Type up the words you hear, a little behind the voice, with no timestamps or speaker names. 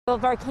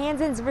If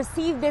Arkansans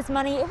receive this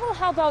money, it will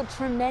help out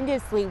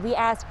tremendously. We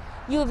asked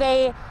U of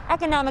A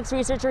economics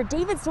researcher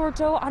David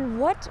Sorto on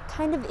what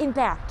kind of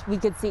impact we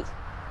could see.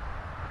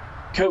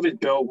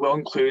 COVID bill will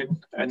include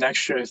an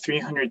extra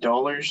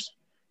 $300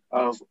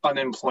 of an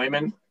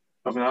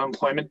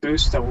unemployment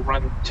boost that will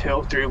run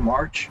through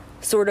March.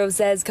 Sorto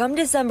says come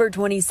December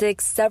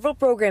 26, several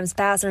programs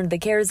passed under the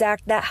CARES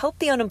Act that help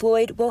the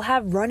unemployed will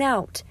have run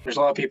out. There's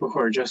a lot of people who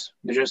are just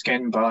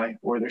getting by,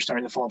 or they're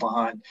starting to fall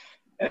behind.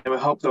 And it will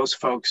help those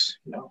folks,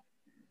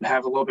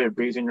 have a little bit of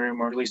breathing room,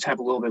 or at least have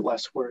a little bit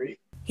less worry.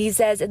 He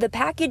says if the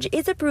package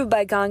is approved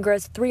by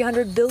Congress,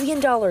 $300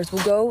 billion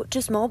will go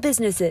to small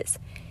businesses.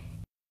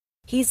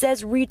 He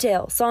says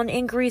retail saw an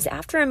increase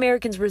after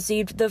Americans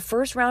received the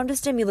first round of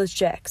stimulus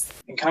checks.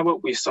 And kind of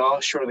what we saw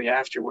shortly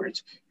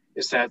afterwards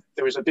is that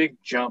there was a big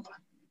jump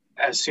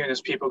as soon as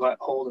people got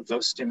hold of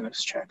those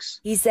stimulus checks.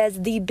 He says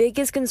the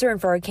biggest concern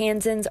for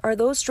Arkansans are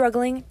those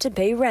struggling to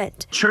pay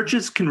rent.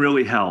 Churches can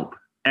really help,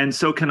 and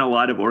so can a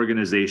lot of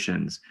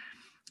organizations,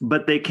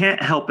 but they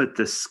can't help at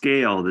the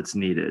scale that's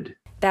needed.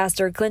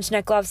 Pastor Clint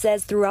Schneckloff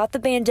says throughout the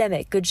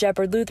pandemic, Good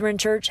Shepherd Lutheran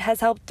Church has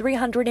helped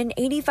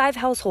 385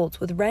 households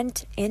with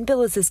rent and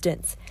bill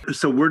assistance.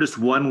 So we're just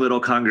one little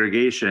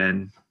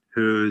congregation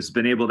who's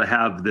been able to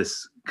have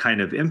this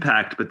kind of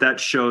impact, but that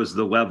shows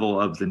the level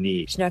of the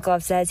need.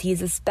 Schneckloff says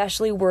he's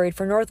especially worried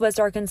for Northwest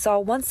Arkansas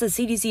once the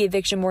CDC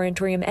eviction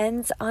moratorium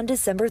ends on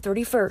December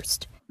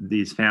 31st.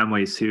 These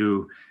families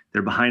who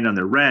they're behind on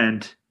their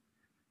rent,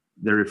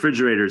 their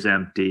refrigerator's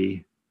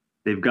empty,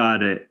 they've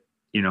got a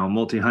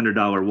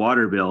multi-$100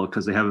 water bill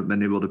because they haven't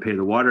been able to pay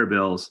the water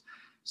bills.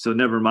 So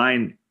never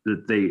mind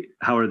that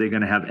how are they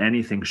going to have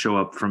anything show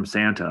up from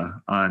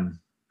Santa on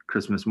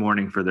Christmas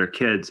morning for their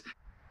kids?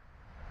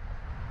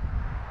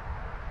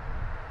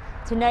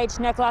 Tonight,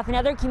 Schneckloff and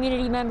other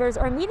community members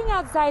are meeting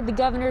outside the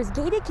governor's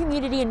gated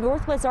community in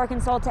Northwest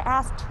Arkansas to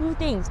ask two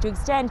things: to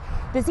extend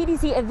the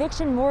CDC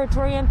eviction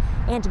moratorium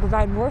and to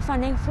provide more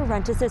funding for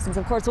rent assistance.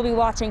 Of course, we'll be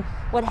watching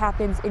what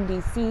happens in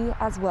D.C.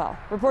 as well.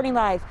 Reporting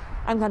live,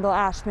 I'm Kendall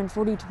Ashman,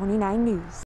 4029 News.